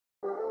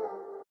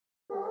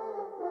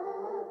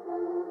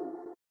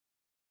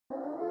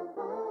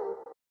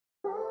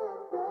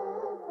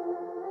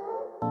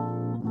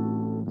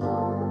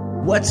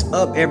What's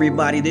up,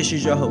 everybody? This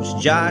is your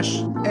host, Josh.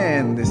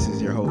 And this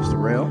is your host,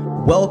 Rail.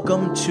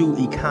 Welcome to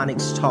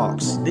Econics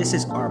Talks. This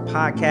is our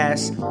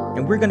podcast,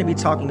 and we're going to be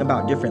talking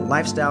about different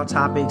lifestyle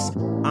topics,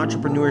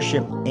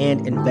 entrepreneurship,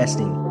 and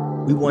investing.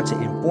 We want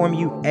to inform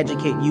you,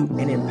 educate you,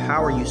 and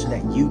empower you so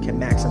that you can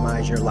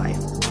maximize your life.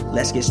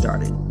 Let's get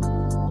started.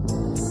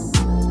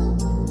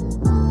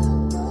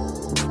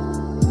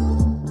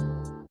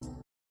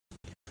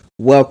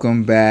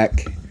 Welcome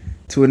back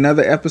to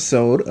another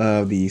episode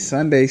of the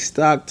Sunday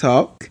Stock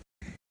Talk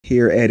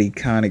here at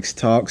Econics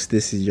Talks.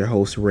 This is your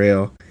host,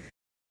 Rail,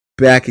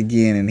 back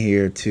again in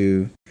here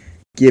to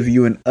give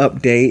you an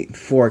update,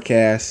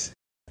 forecast,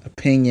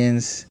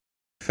 opinions,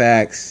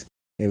 facts,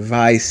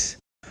 advice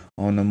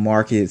on the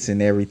markets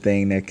and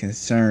everything that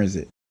concerns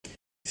it.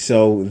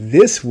 So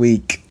this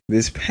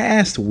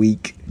past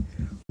week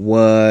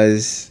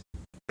was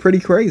pretty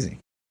crazy.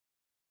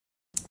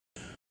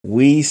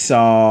 We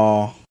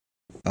saw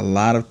a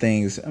lot of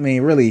things.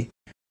 Really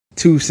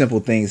two simple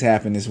things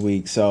happened this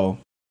week. So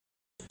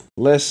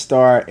let's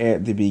start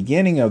at the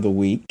beginning of the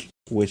week,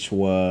 which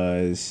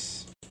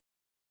was,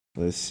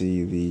 the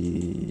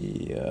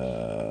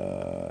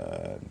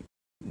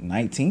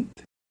 19th.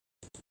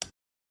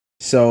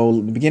 So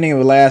the beginning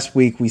of last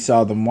week, we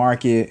saw the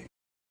market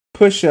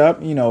push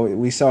up.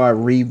 We saw a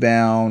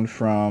rebound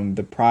from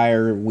the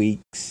prior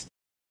week's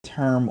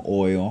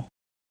turmoil.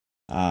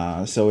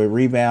 So it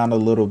rebounded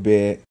a little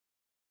bit.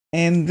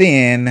 And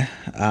then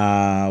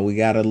we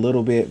got a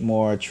little bit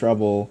more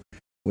trouble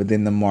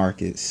within the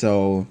market.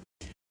 So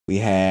we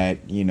had,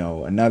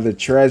 another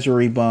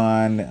treasury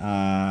bond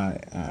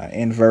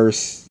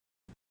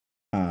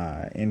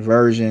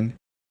inversion.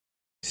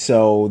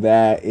 So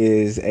that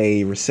is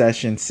a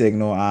recession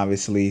signal,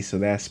 obviously. So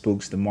that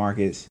spooks the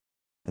markets.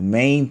 The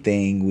main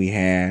thing we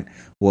had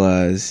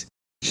was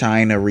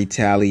China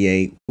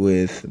retaliate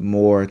with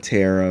more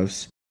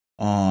tariffs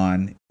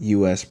on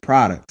U.S.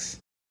 products.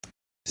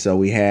 So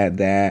we had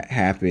that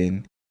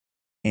happen.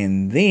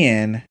 And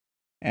then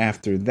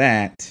after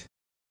that,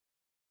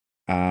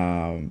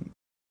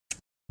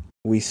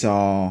 we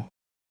saw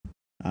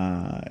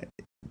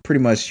pretty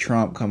much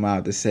Trump come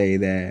out to say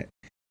that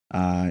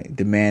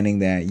demanding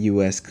that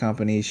U.S.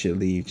 companies should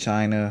leave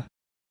China,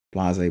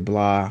 blah, blah,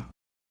 blah.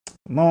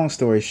 Long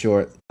story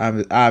short,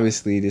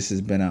 obviously this has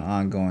been an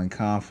ongoing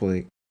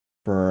conflict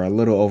for a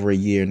little over a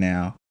year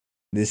now.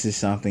 This is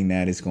something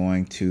that is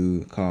going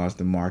to cause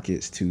the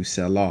markets to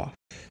sell off.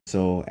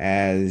 So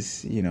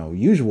as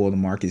usual, the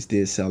markets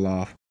did sell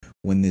off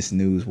when this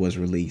news was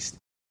released.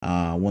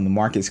 When the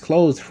markets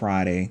closed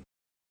Friday,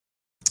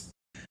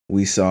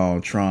 we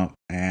saw Trump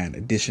add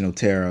additional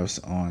tariffs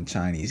on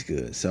Chinese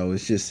goods. So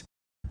it's just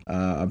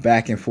a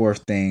back and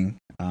forth thing.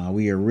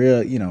 We are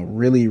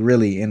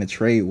really in a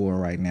trade war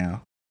right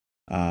now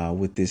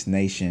with this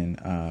nation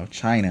of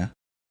China.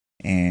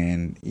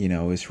 And,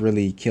 it's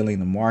really killing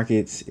the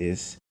markets.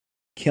 It's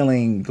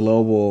killing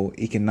global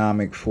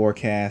economic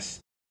forecasts.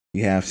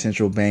 You have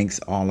central banks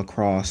all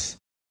across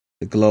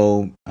the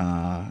globe,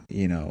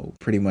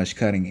 pretty much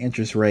cutting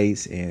interest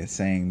rates and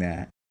saying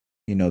that,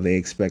 they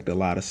expect a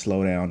lot of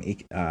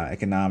slowdown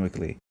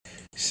economically.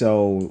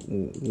 So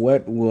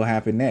what will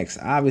happen next?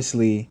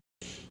 Obviously,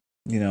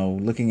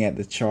 looking at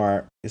the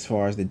chart as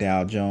far as the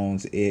Dow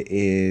Jones, it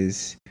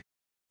is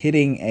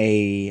hitting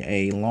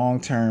a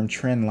long-term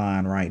trend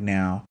line right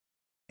now,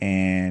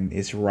 and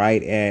it's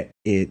right at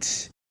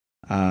its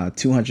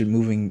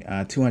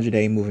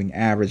 200-day moving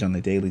average on the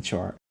daily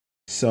chart.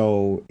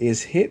 So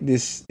it's hit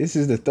this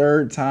is the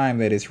third time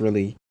that it's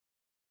really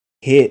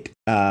hit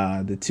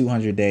the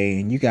 200-day,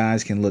 and you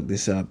guys can look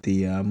this up,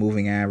 the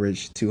moving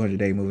average,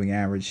 200-day moving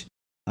average.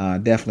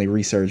 Definitely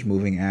research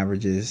moving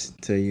averages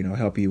to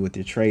help you with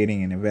your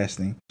trading and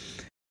investing.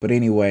 But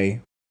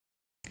anyway,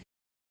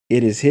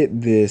 it has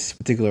hit this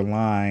particular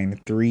line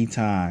 3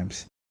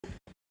 times.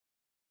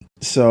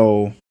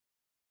 So,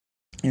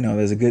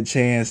 there's a good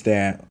chance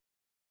that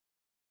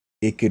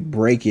it could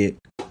break it,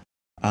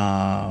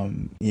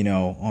 on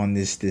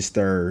this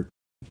third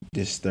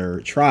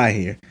try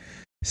here.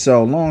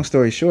 So long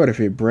story short,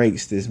 if it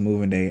breaks this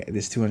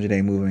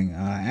 200-day moving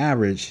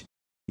average,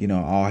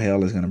 all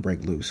hell is going to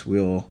break loose.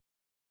 We'll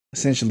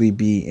essentially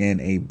be in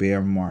a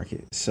bear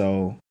market.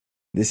 So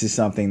this is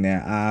something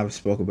that I've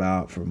spoke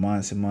about for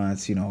months and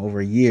months, over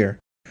a year.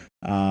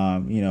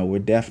 We're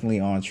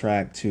definitely on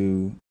track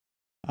to,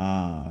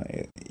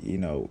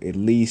 at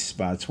least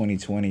by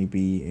 2020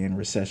 be in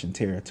recession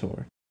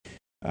territory.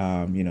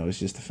 It's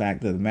just the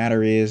fact of the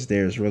matter is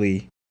there's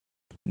really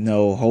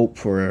no hope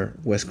for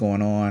what's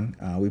going on.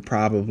 We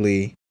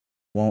probably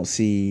won't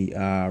see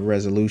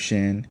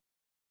resolution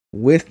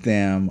with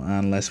them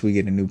unless we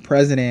get a new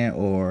president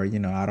or,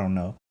 I don't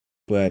know.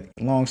 But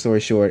long story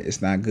short,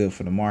 it's not good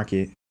for the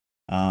market.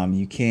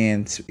 You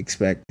can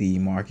expect the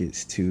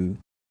markets to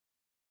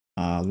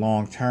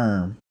long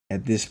term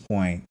at this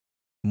point,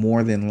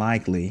 more than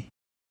likely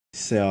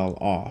sell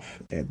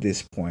off at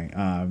this point.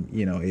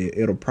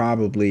 It'll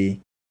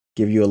probably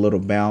give you a little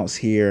bounce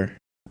here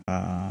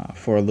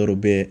for a little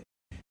bit,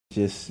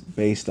 just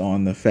based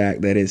on the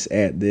fact that it's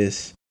at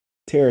this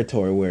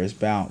territory where it's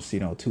bounced,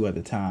 two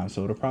other times.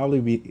 So it'll probably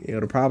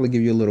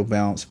give you a little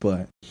bounce,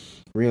 but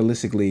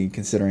realistically,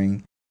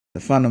 considering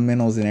the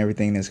fundamentals and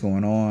everything that's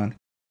going on,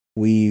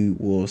 we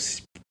will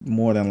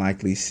more than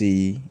likely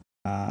see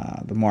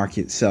the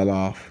market sell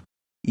off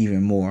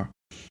even more.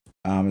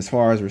 As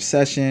far as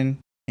recession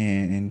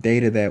and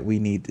data that we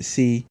need to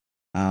see,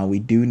 we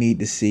do need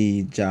to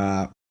see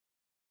job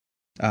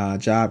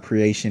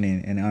creation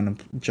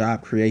and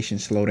job creation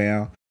slow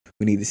down.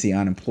 We need to see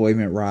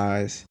unemployment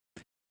rise,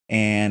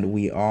 and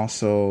we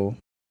also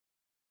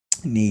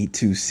need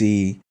to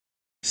see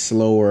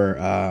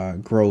slower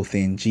growth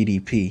in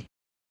GDP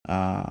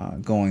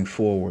going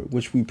forward,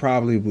 which we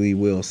probably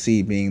will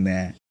see, being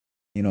that,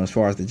 as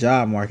far as the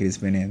job market has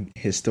been in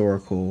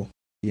historical,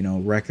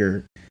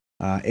 record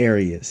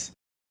areas.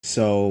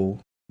 So,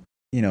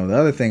 the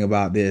other thing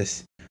about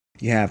this,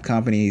 you have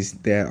companies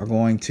that are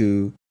going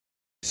to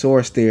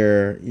source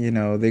their,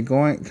 big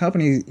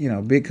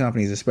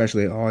companies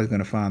especially, are always going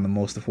to find the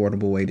most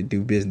affordable way to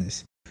do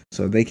business.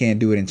 So if they can't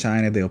do it in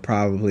China, they'll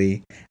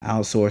probably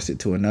outsource it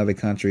to another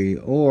country,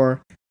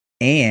 or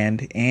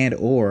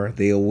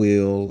they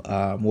will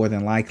more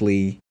than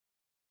likely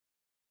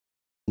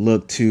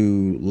look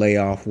to lay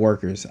off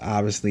workers.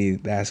 Obviously,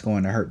 that's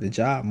going to hurt the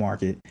job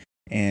market,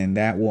 and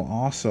this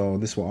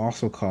will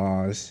also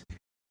cause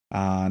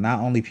not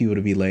only people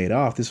to be laid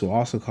off. This will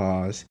also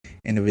cause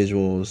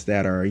individuals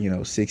that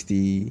are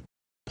 60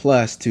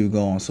 plus to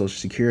go on Social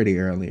Security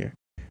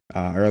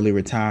early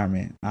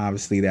retirement.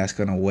 Obviously, that's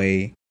going to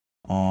weigh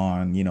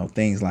on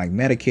things like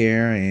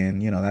Medicare,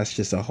 and that's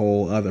just a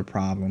whole other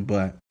problem.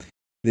 But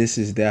this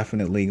is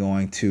definitely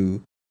going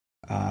to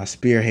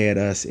spearhead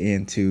us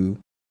into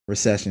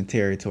recession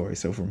territory.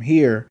 So from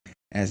here,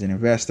 as an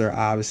investor,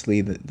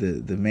 obviously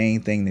the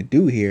main thing to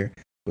do here,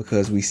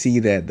 because we see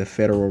that the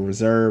Federal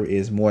Reserve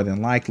is more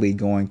than likely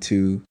going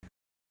to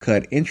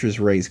cut interest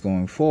rates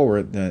going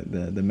forward,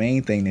 the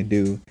main thing to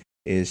do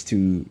is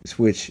to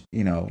switch,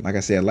 like I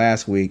said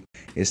last week,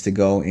 is to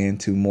go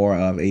into more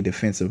of a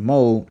defensive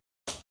mode,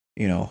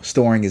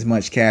 storing as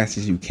much cash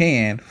as you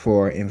can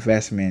for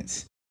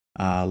investments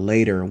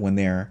later when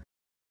they're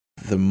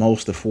the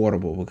most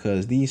affordable,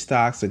 because these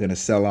stocks are going to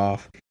sell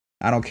off.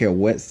 I don't care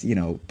what's,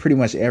 pretty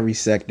much every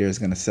sector is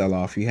going to sell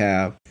off. You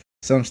have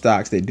some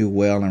stocks that do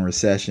well in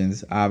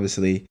recessions.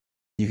 Obviously,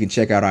 you can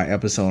check out our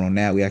episode on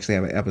that. We actually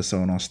have an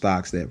episode on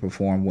stocks that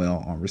perform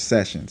well on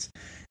recessions,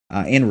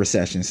 in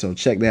recessions. So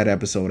check that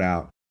episode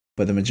out.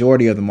 But the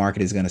majority of the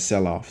market is going to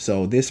sell off.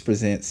 So this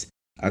presents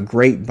a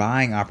great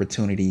buying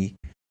opportunity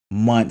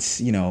months,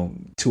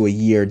 to a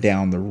year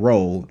down the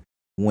road,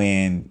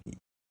 when,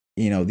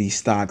 these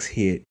stocks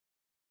hit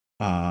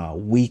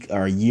week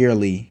or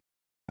yearly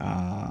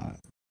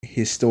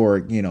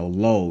historic,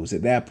 lows.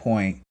 At that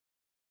point,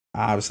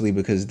 obviously,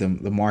 because the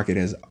market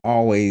has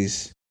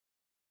always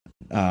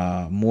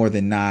more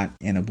than not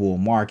in a bull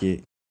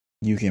market,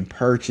 you can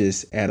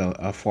purchase at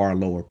a far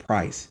lower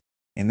price.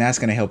 And that's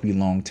going to help you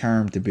long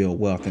term to build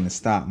wealth in the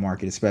stock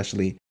market,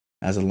 especially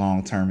as a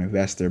long term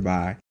investor,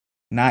 by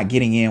not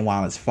getting in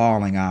while it's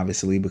falling,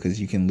 obviously,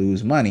 because you can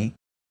lose money,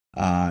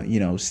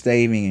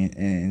 saving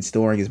and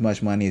storing as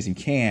much money as you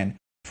can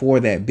for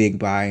that big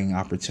buying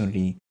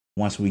opportunity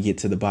once we get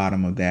to the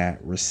bottom of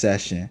that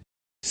recession.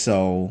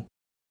 So,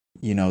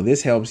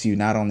 this helps you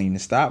not only in the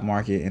stock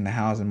market and the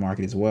housing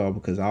market as well,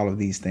 because all of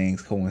these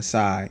things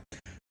coincide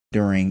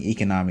during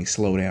economic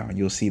slowdown.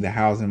 You'll see the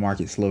housing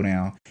market slow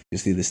down. You'll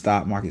see the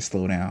stock market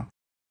slow down.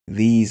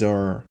 These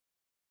are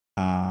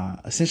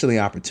essentially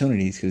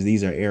opportunities, because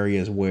these are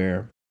areas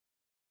where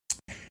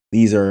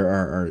these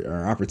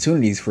are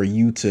opportunities for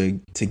you to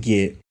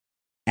get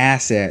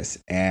assets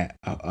at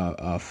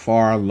a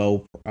far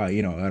low, at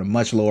a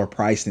much lower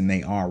price than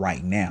they are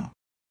right now.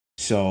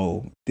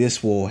 So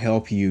this will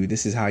help you.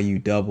 This is how you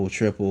double,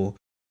 triple,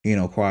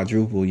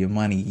 quadruple your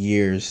money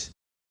years,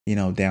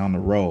 down the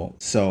road.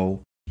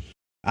 So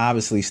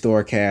obviously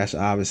store cash,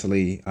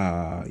 obviously,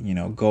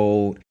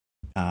 gold,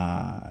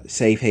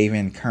 safe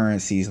haven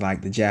currencies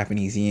like the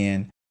Japanese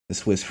yen, the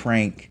Swiss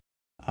franc.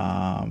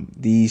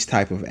 These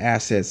type of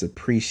assets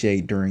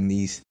appreciate during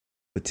these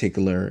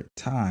particular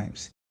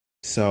times.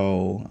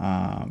 So,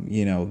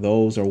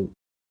 those are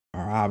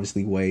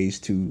obviously ways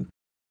to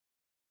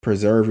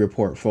preserve your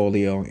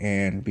portfolio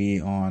and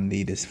be on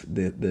the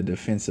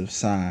defensive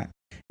side.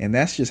 And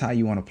that's just how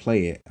you want to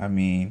play it. I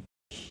mean,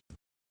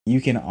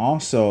 you can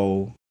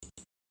also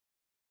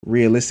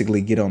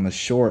realistically get on the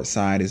short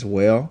side as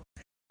well,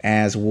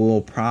 as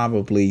we'll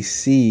probably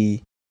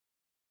see,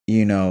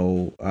 we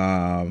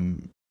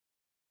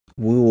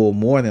will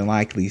more than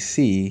likely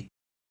see,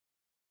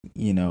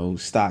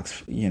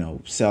 stocks,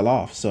 sell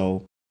off.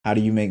 So how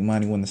do you make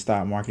money when the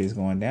stock market is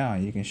going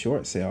down? You can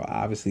short sell.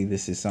 Obviously,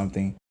 this is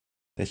something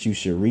that you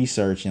should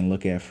research and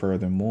look at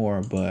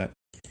furthermore. But,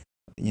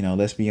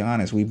 let's be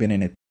honest, we've been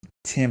in a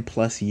 10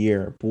 plus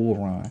year bull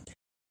run.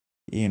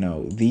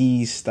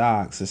 These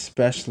stocks,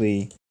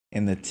 especially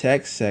in the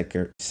tech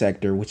sector,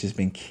 which has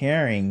been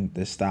carrying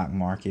the stock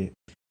market,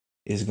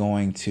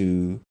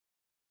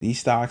 these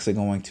stocks are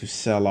going to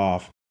sell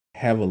off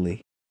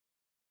heavily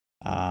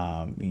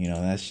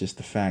That's just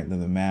the fact of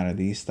the matter.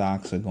 These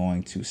stocks are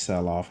going to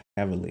sell off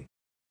heavily.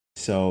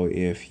 So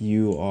if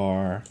you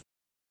are,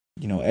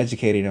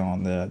 educated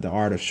on the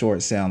art of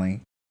short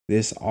selling,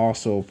 this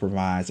also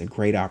provides a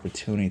great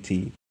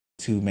opportunity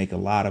to make a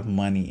lot of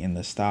money in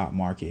the stock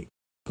market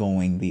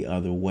going the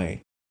other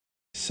way.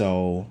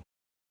 So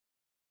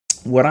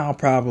what I'll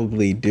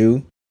probably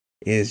do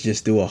is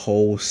just do a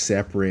whole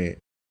separate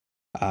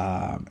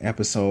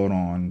episode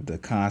on the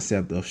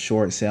concept of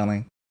short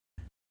selling.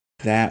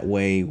 That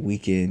way we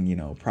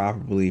can,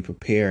 probably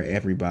prepare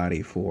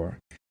everybody for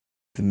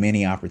the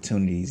many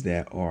opportunities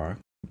that are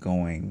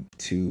going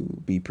to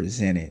be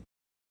presented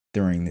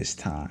during this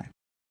time.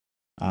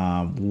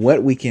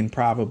 What we can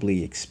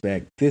probably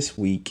expect this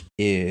week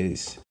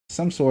is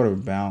some sort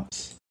of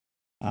bounce.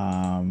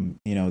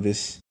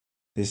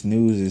 This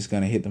news is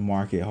going to hit the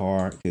market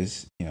hard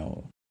because,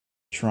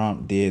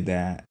 Trump did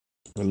that,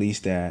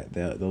 released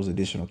those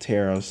additional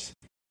tariffs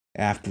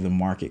after the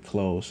market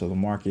closed. So the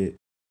market,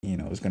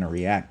 is going to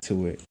react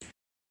to it.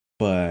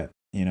 But,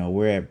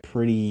 we're at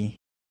pretty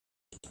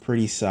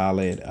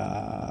solid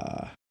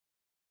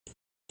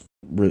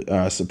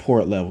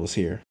support levels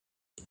here.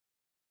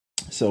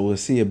 So we'll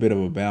see a bit of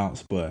a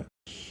bounce, but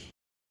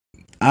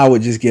I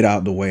would just get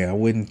out the way.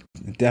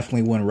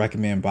 Definitely wouldn't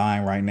recommend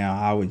buying right now.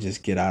 I would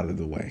just get out of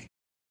the way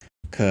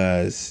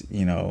because,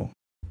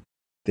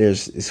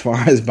 there's, as far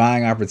as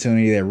buying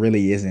opportunity, there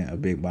really isn't a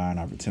big buying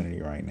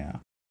opportunity right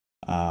now.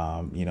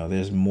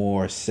 There's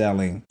more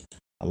selling,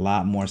 a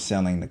lot more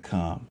selling to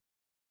come.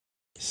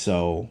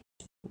 So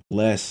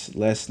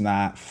let's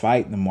not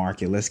fight the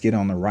market. Let's get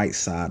on the right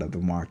side of the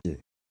market.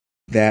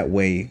 That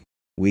way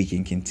we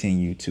can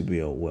continue to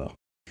build wealth.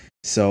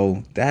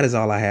 So that is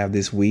all I have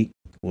this week.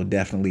 We'll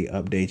definitely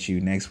update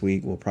you next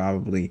week. We'll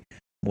probably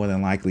more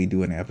than likely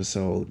do an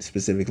episode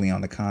specifically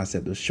on the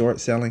concept of short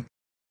selling.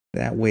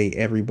 That way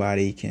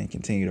everybody can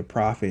continue to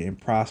profit and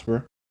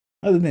prosper.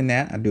 Other than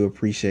that, I do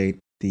appreciate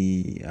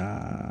the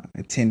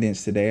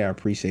attendance today. I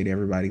appreciate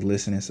everybody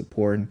listening,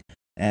 supporting.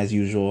 As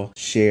usual,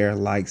 share,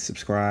 like,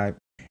 subscribe,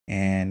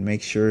 and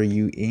make sure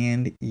you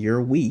end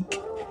your week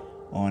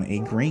on a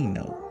green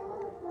note.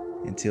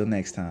 Until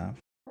next time,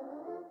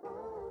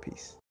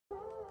 peace.